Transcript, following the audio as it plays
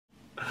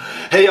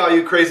Hey all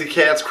you crazy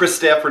cats, Chris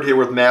Stafford here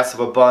with Massive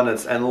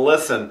Abundance, and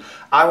listen,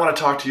 I want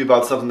to talk to you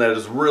about something that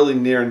is really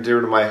near and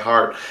dear to my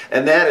heart,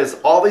 and that is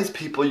all these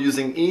people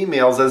using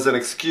emails as an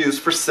excuse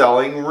for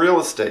selling real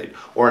estate,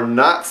 or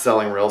not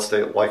selling real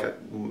estate,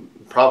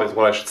 probably is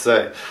what I should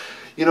say.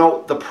 You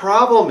know, the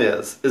problem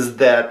is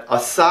that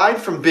aside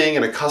from being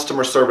in a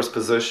customer service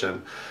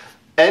position,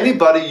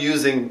 anybody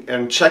using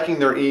and checking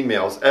their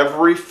emails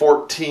every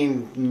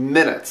 14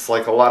 minutes,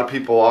 like a lot of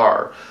people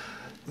are,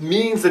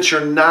 means that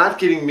you're not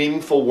getting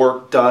meaningful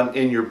work done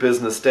in your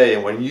business day.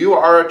 And when you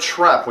are a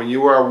TREP, when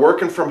you are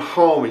working from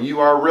home and you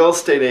are a real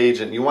estate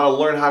agent, you want to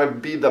learn how to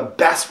be the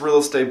best real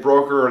estate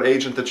broker or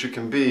agent that you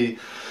can be,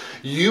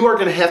 you are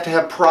going to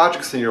have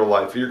projects in your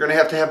life. You're going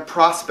to have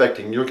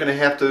prospecting. You're going to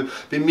have to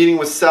be meeting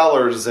with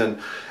sellers, and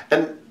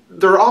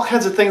there are all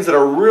kinds of things that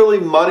are really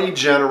money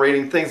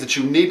generating things that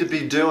you need to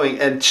be doing,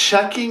 and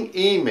checking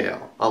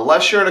email,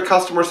 unless you're in a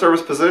customer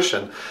service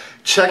position,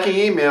 checking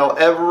email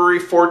every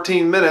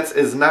 14 minutes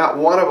is not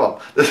one of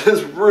them. This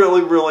is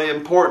really, really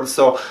important.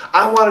 So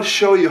I want to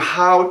show you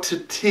how to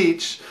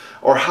teach,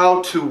 or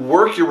how to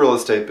work your real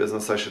estate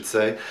business, I should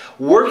say.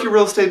 Work your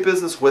real estate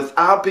business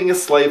without being a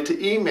slave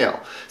to email.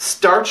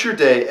 Start your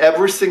day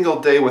every single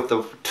day with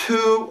the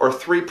 2 or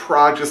 3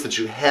 projects that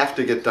you have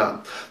to get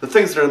done. The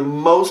things that are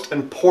most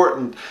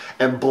important,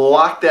 and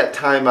block that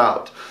time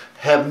out.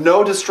 Have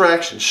no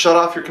distractions. Shut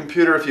off your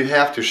computer if you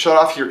have to. Shut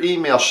off your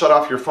email, shut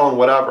off your phone,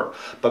 whatever.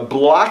 But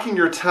blocking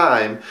your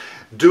time,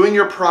 doing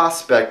your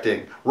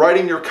prospecting,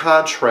 writing your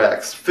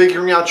contracts,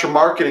 figuring out your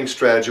marketing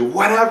strategy,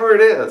 whatever it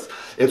is,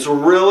 it's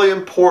really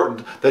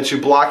important that you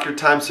block your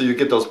time so you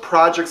get those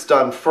projects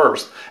done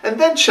first, and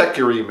then check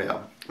your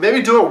email.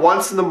 Maybe do it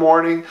once in the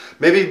morning,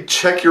 maybe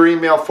check your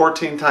email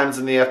 14 times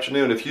in the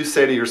afternoon. If you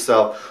say to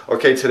yourself,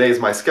 okay, today's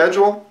my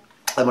schedule,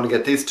 I'm going to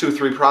get these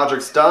 2-3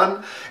 projects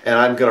done, and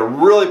I'm going to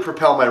really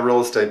propel my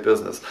real estate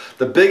business.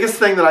 The biggest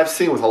thing that I've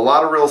seen with a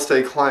lot of real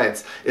estate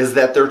clients is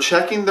that they're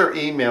checking their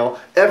email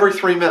every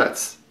 3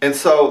 minutes. And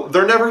so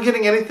they're never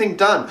getting anything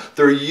done.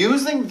 They're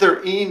using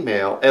their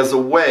email as a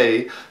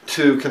way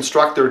to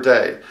construct their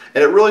day.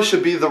 And it really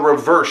should be the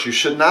reverse. You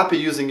should not be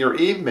using your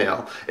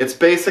email. It's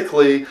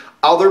basically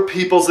other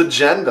people's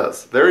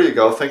agendas. There you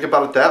go. Think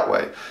about it that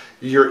way.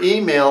 Your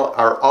email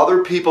are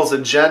other people's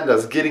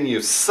agendas getting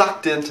you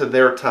sucked into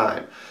their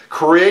time.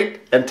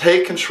 Create and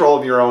take control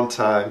of your own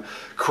time.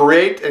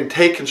 Create and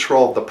take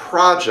control of the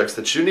projects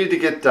that you need to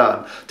get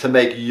done to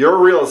make your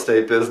real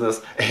estate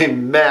business a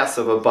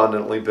massive,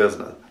 abundantly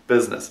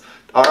business.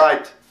 All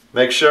right,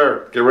 make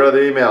sure, get rid of the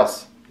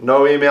emails.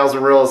 No emails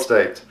in real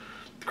estate.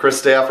 Chris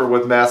Stafford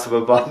with Massive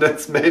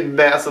Abundance. May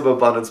massive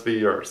abundance be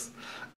yours.